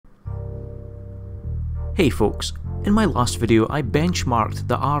Hey folks, in my last video I benchmarked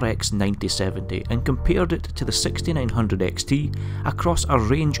the RX 9070 and compared it to the 6900 XT across a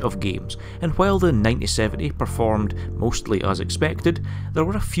range of games, and while the 9070 performed mostly as expected, there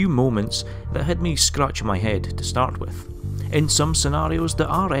were a few moments that had me scratching my head to start with. In some scenarios, the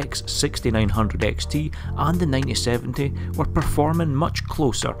RX 6900 XT and the 9070 were performing much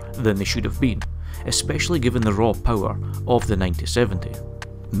closer than they should have been, especially given the raw power of the 9070.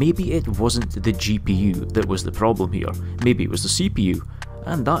 Maybe it wasn't the GPU that was the problem here, maybe it was the CPU,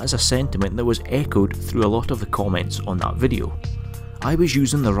 and that is a sentiment that was echoed through a lot of the comments on that video. I was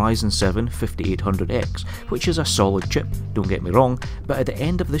using the Ryzen 7 5800X, which is a solid chip, don't get me wrong, but at the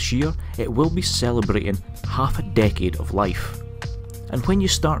end of this year it will be celebrating half a decade of life. And when you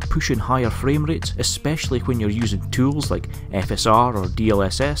start pushing higher frame rates, especially when you're using tools like FSR or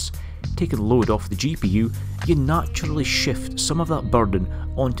DLSS, taking load off the GPU, you naturally shift some of that burden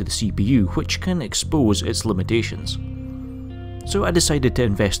onto the CPU, which can expose its limitations. So I decided to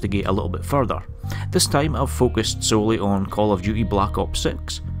investigate a little bit further. This time I've focused solely on Call of Duty Black Ops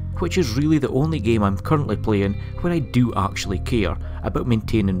 6, which is really the only game I'm currently playing where I do actually care about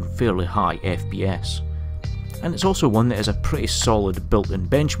maintaining fairly high FPS. And it's also one that is a pretty solid built-in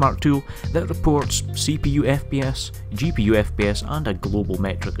benchmark tool that reports CPU FPS, GPU FPS and a global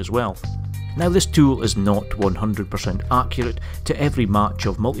metric as well. Now this tool is not 100% accurate to every match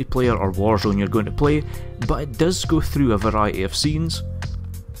of multiplayer or Warzone you're going to play, but it does go through a variety of scenes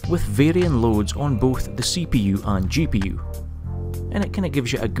with varying loads on both the CPU and GPU, and it kind of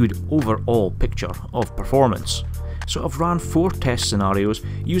gives you a good overall picture of performance. So I've ran 4 test scenarios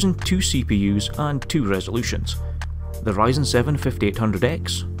using 2 CPUs and 2 resolutions. The Ryzen 7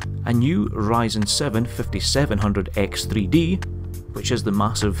 5800X, a new Ryzen 7 5700X3D, which is the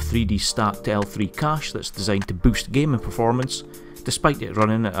massive 3D stacked L3 cache that's designed to boost gaming performance, despite it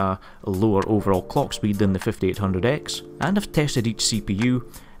running at a lower overall clock speed than the 5800X, and I've tested each CPU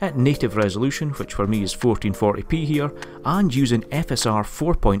at native resolution, which for me is 1440p here, and using FSR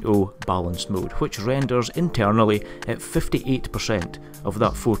 4.0 balanced mode, which renders internally at 58% of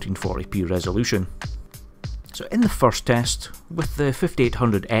that 1440p resolution. So in the first test, with the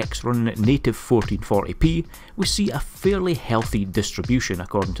 5800X running at native 1440p, we see a fairly healthy distribution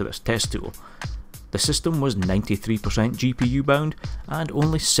according to this test tool. The system was 93% GPU bound and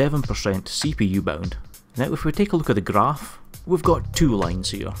only 7% CPU bound. Now if we take a look at the graph, we've got 2 lines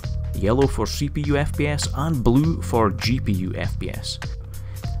here, yellow for CPU FPS and blue for GPU FPS.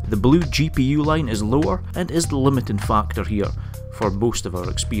 The blue GPU line is lower and is the limiting factor here for most of our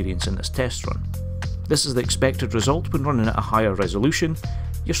experience in this test run. This is the expected result when running at a higher resolution,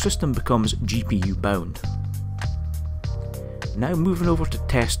 your system becomes GPU bound. Now moving over to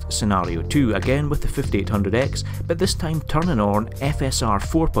test scenario 2, again with the 5800X, but this time turning on FSR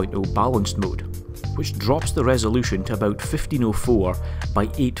 4.0 balanced mode, which drops the resolution to about 1504 by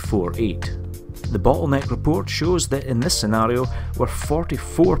 848. The Bottleneck report shows that in this scenario we're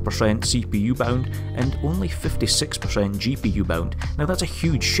 44% CPU bound and only 56% GPU bound. Now that's a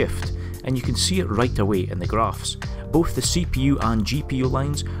huge shift, and you can see it right away in the graphs. Both the CPU and GPU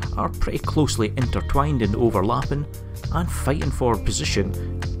lines are pretty closely intertwined and overlapping, and fighting for position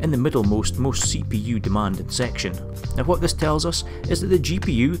in the middlemost, most CPU demanding section. Now what this tells us is that the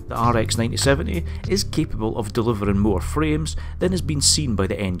GPU, the RX 9070, is capable of delivering more frames than has been seen by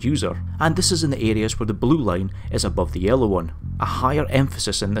the end user, and this is in the areas where the blue line is above the yellow one. A higher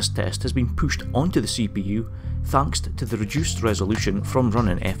emphasis in this test has been pushed onto the CPU thanks to the reduced resolution from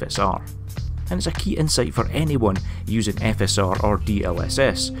running FSR. And it's a key insight for anyone using FSR or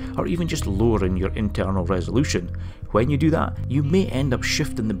DLSS, or even just lowering your internal resolution. When you do that, you may end up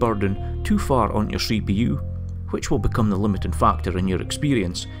shifting the burden too far on your CPU, which will become the limiting factor in your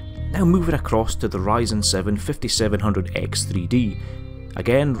experience. Now moving across to the Ryzen 7 5700X3D.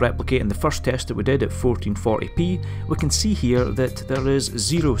 Again, replicating the first test that we did at 1440p, we can see here that there is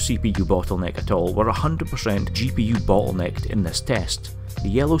zero CPU bottleneck at all. We're 100% GPU bottlenecked in this test. The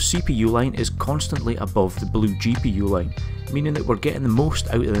yellow CPU line is constantly above the blue GPU line, meaning that we're getting the most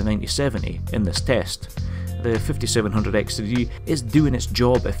out of the 9070 in this test. The 5700X3D is doing its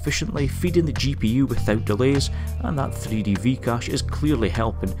job efficiently, feeding the GPU without delays, and that 3D V-cache is clearly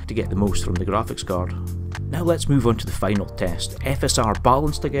helping to get the most from the graphics card. Now let's move on to the final test, FSR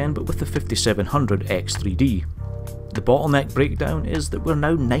balanced again but with the 5700X3D. The bottleneck breakdown is that we're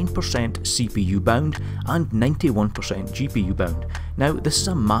now 9% CPU bound and 91% GPU bound. Now this is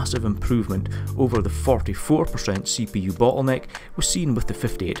a massive improvement over the 44% CPU bottleneck was seen with the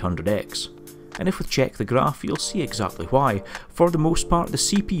 5800X. And if we check the graph, you'll see exactly why. For the most part, the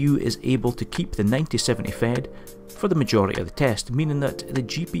CPU is able to keep the 9070 fed for the majority of the test, meaning that the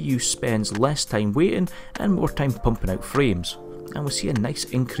GPU spends less time waiting and more time pumping out frames. And we see a nice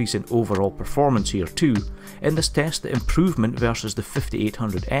increase in overall performance here too. In this test, the improvement versus the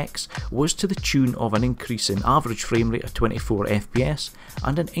 5800X was to the tune of an increase in average frame rate of 24 FPS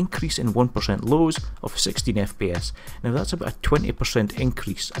and an increase in 1% lows of 16 FPS. Now that's about a 20%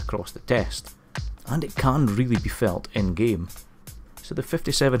 increase across the test, and it can really be felt in game. So the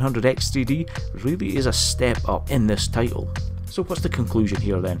 5700X3D really is a step up in this title. So what's the conclusion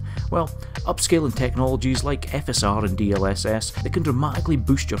here then? Well, upscaling technologies like FSR and DLSS, they can dramatically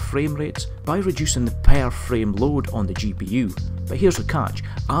boost your frame rates by reducing the per frame load on the GPU. But here's the catch: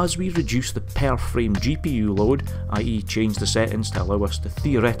 as we reduce the per frame GPU load, i.e. change the settings to allow us to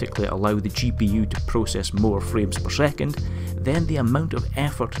theoretically allow the GPU to process more frames per second, then the amount of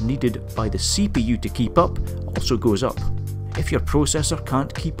effort needed by the CPU to keep up also goes up. If your processor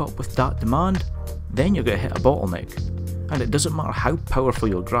can't keep up with that demand, then you're going to hit a bottleneck. And it doesn't matter how powerful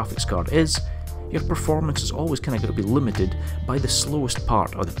your graphics card is, your performance is always kind of going to be limited by the slowest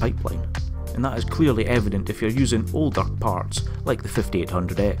part of the pipeline. And that is clearly evident if you're using older parts like the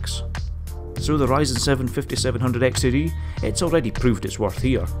 5800X. So the Ryzen 7 5700X3D, it's already proved its worth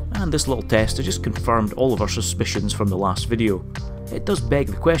here, and this little test has just confirmed all of our suspicions from the last video. It does beg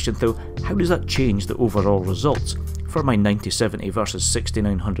the question though, how does that change the overall results for my 9070 versus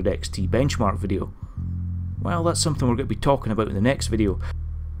 6900XT benchmark video? Well, that's something we're going to be talking about in the next video.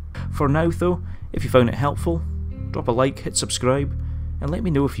 For now though, if you found it helpful, drop a like, hit subscribe, and let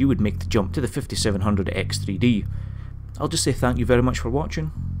me know if you would make the jump to the 5700X3D. I'll just say thank you very much for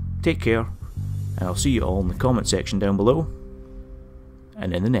watching, take care, and I'll see you all in the comment section down below,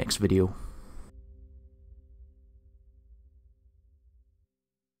 and in the next video.